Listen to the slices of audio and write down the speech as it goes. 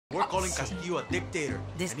We're calling Castillo a dictator.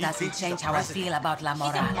 This and he doesn't thinks he's change a how I president. feel about La He's a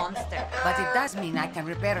Mora. monster. But it does mean I can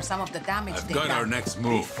repair some of the damage I've they got our done. next They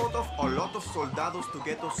move. fought off a lot of soldados to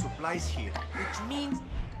get those supplies here. Which means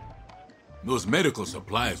Those medical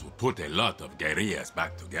supplies will put a lot of guerrillas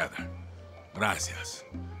back together. Gracias.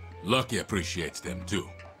 Lucky appreciates them too,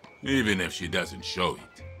 even if she doesn't show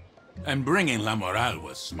it. And bringing La Moral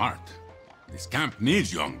was smart. This camp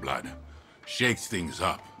needs young blood. Shakes things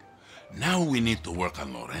up. Now we need to work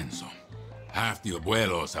on Lorenzo. Half the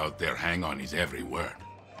abuelos out there hang on his every word.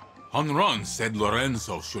 Honron said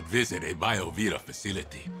Lorenzo should visit a Biovita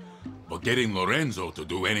facility. But getting Lorenzo to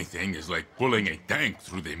do anything is like pulling a tank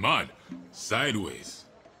through the mud, sideways.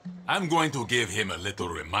 I'm going to give him a little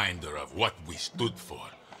reminder of what we stood for.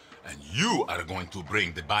 And you are going to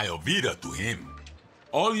bring the Biovita to him.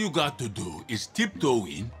 All you got to do is tiptoe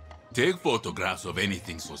in, take photographs of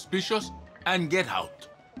anything suspicious, and get out.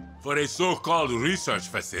 For a so-called research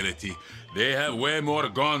facility, they have way more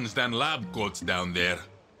guns than lab coats down there.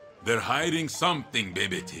 They're hiding something,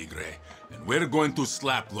 baby Tigre, and we're going to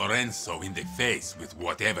slap Lorenzo in the face with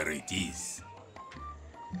whatever it is.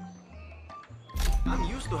 I'm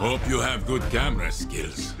used to Hope you have good camera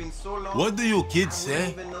skills. It's been so long. What do you kids I wouldn't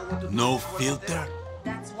say? even know what to do No if it wasn't filter? there.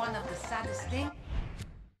 that's one of the saddest things.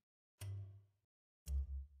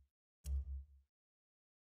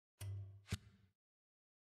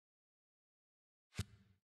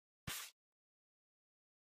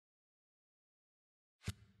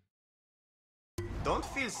 Don't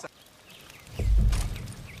feel sad.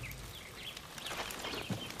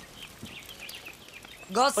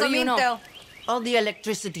 Got What some do you know? intel. All the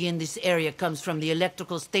electricity in this area comes from the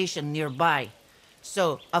electrical station nearby.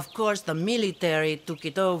 So, of course, the military took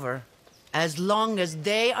it over. As long as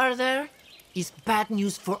they are there, it's bad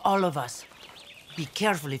news for all of us. Be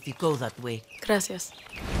careful if you go that way. Gracias.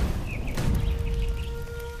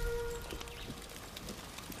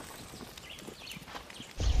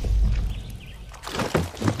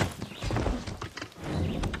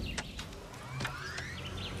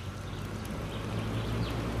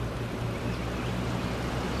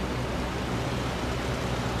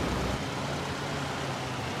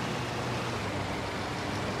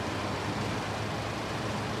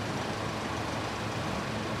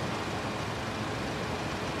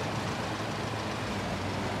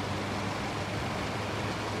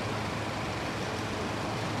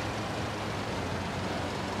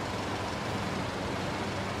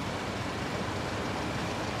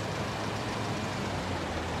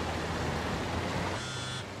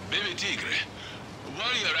 Baby Tigre,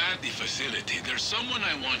 while you're at the facility, there's someone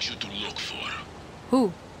I want you to look for.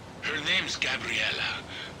 Who? Her name's Gabriela.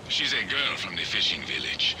 She's a girl from the fishing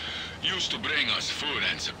village. Used to bring us food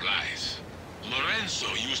and supplies. Lorenzo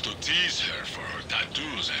used to tease her for her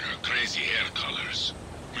tattoos and her crazy hair colors.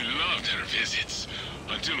 We loved her visits,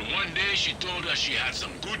 until one day she told us she had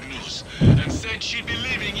some good news and said she'd be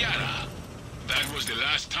leaving Yara. That was the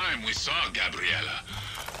last time we saw Gabriela.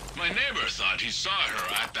 My neighbor thought he saw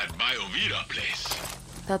her at that Biovita place.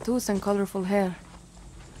 Tattoos and colorful hair.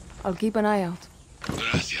 I'll keep an eye out.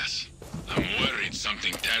 Gracias. I'm worried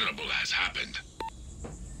something terrible has happened.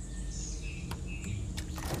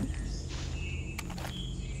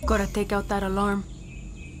 Gotta take out that alarm.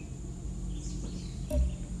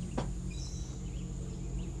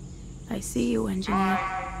 I see you, engineer.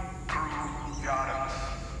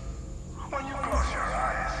 When you close your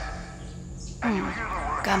eyes and you hear the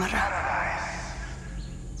word Cámara. paradise,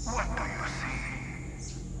 what do you see?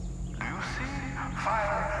 Do you see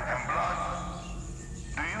fire and blood?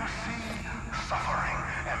 Do you see suffering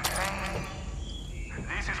and pain?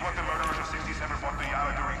 This is what the murderers of 67 brought to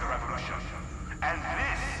Yara during the revolution. And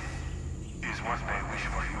this is what they wish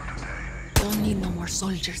for you today. Don't need no more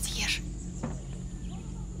soldiers here.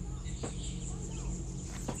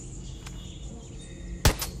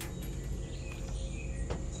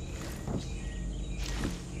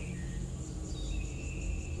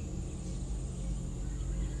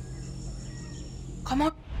 Come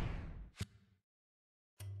on.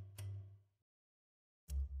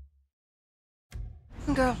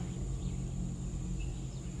 Girl.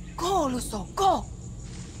 Go, Luso, go!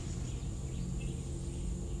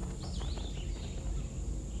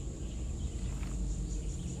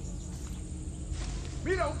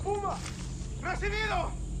 ¡Mira, un puma!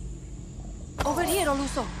 ¡Recibido! Over here,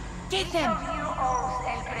 Luso. Get them! You owes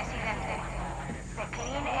el presidente. The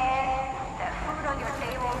clean air, the food on your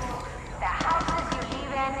tables, the houses you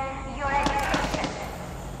live in, your education.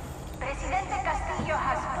 Presidente Castillo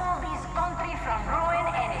has pulled this country from ruin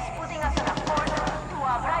and is putting us on a course to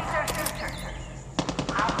a brighter future.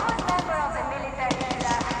 A good member of the military should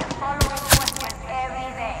ask the following question every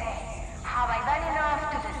day.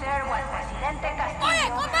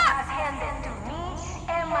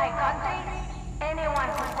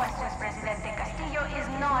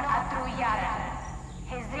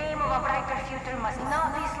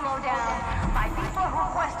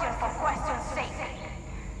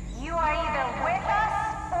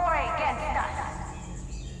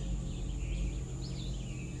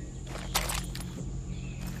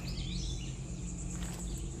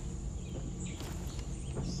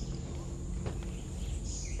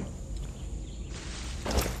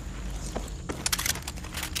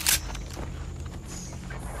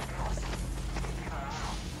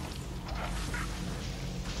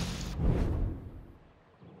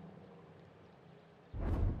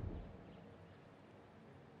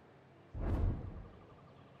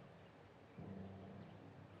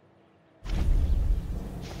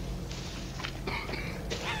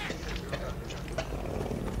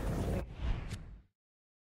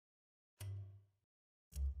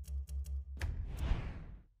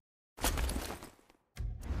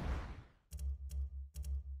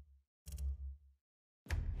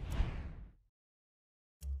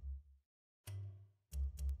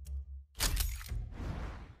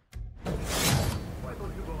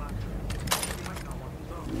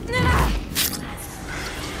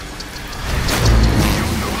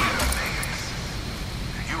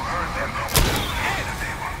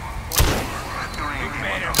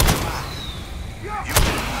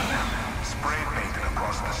 spray painted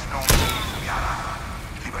across the stone walls, Yara,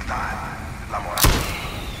 Libertad, La Moral.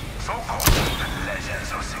 So-called legends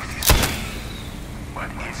of 60s. But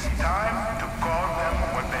it's time to call them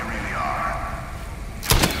what they really are.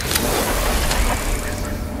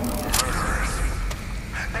 Murderers.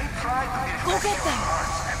 They try to infect your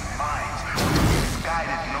hearts and minds with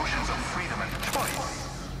misguided notions of freedom and choice.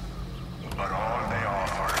 But all they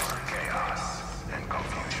offer is chaos and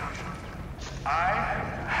confusion. I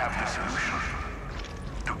have the solution.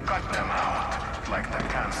 To cut them out like the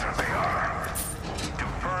cancer they are. To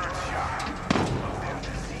purge ya of their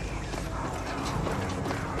disease.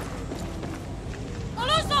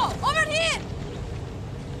 Lorenzo, over here!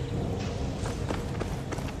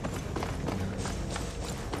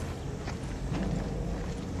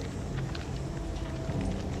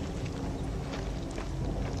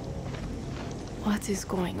 What is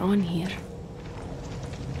going on here?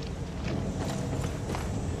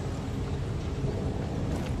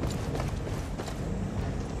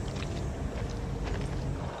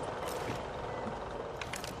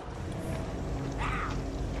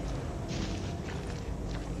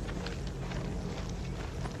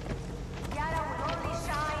 Yara will only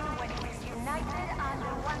shine when it is united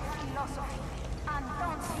under one philosophy,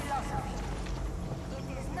 Anton's philosophy. It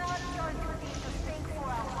is not your duty to think for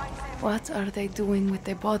a wiser. What are they doing with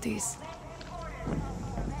their bodies?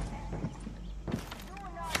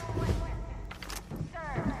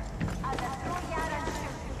 Serve as a true Yaran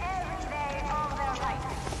should every day of their life.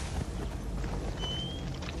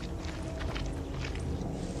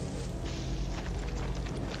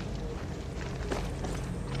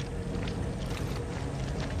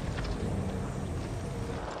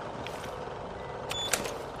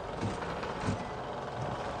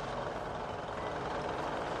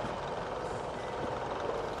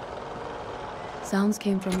 Sounds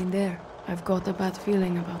came from in there. I've got a bad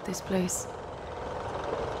feeling about this place.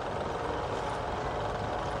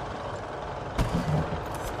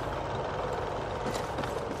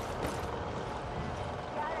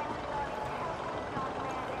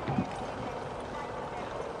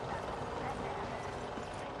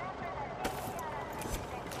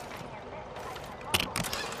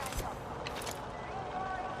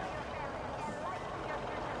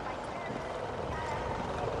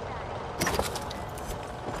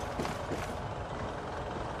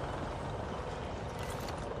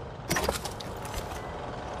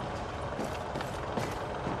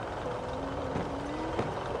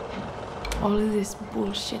 All of this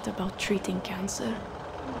bullshit about treating cancer.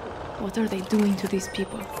 What are they doing to these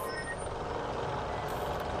people?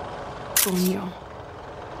 Coño.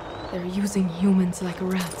 They're using humans like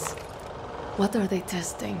rats. What are they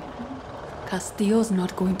testing? Castillo's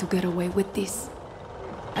not going to get away with this.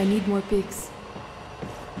 I need more pigs.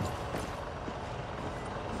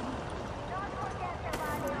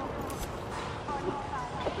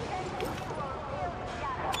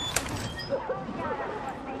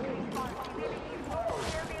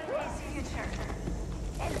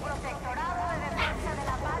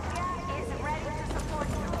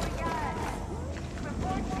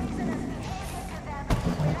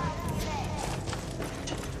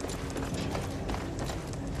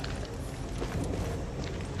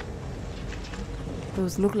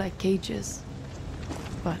 Those look like cages.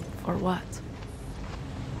 But for what?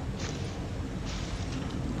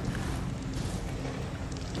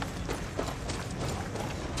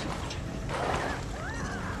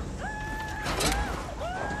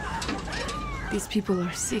 These people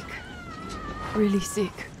are sick. Really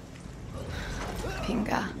sick.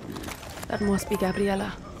 Pinga. That must be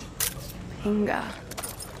Gabriela. Pinga.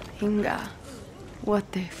 Pinga.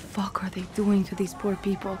 What the fuck are they doing to these poor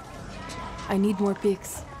people? I need more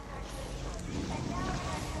pigs.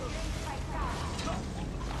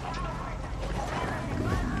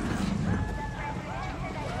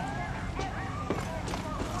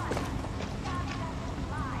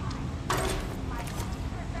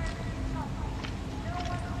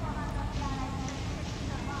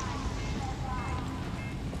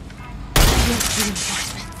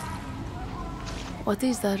 What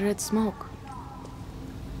is that red smoke?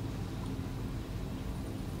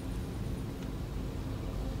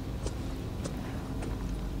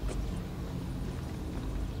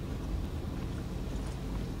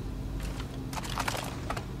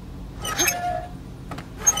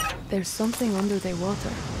 There's something under the water.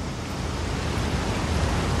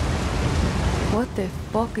 What the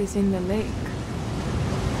fuck is in the lake?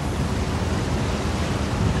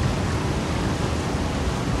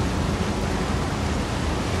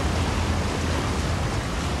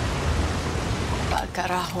 Al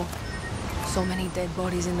carajo. So many dead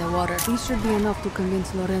bodies in the water. These should be enough to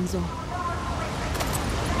convince Lorenzo.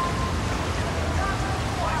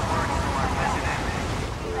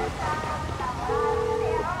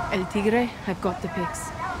 El Tigre, I've got the pics.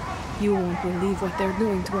 You won't believe what they're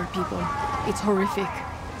doing to our people. It's horrific.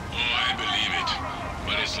 Oh, I believe it.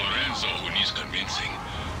 But it's Lorenzo who needs convincing.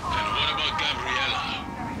 And what about Gabriella?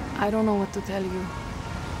 I don't know what to tell you.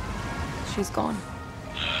 She's gone.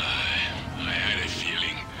 I had a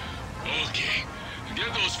feeling. Okay,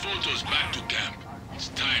 get those photos back to camp. It's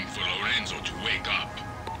time for Lorenzo to wake up.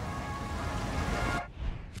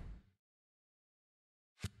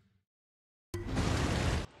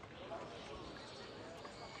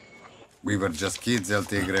 We were just kids, El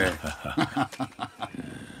Tigre.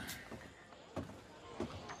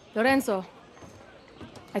 Lorenzo,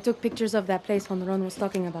 I took pictures of that place Ron was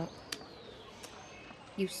talking about.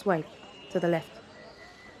 You swipe to the left.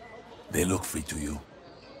 They look free to you.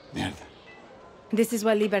 Mierda. This is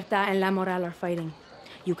what Libertad and La Moral are fighting.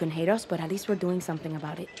 You can hate us, but at least we're doing something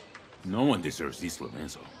about it. No one deserves this,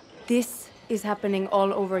 Lorenzo. This is happening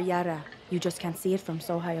all over Yara. You just can't see it from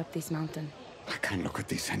so high up this mountain. I can't look at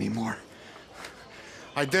this anymore.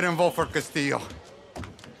 I didn't vote for Castillo.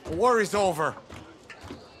 The war is over.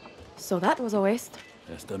 So that was a waste.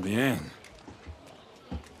 Está bien.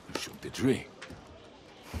 Shoot the tree.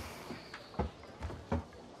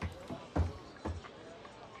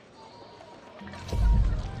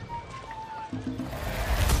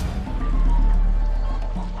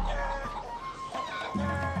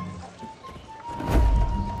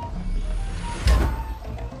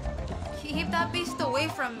 Keep that beast away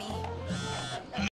from me.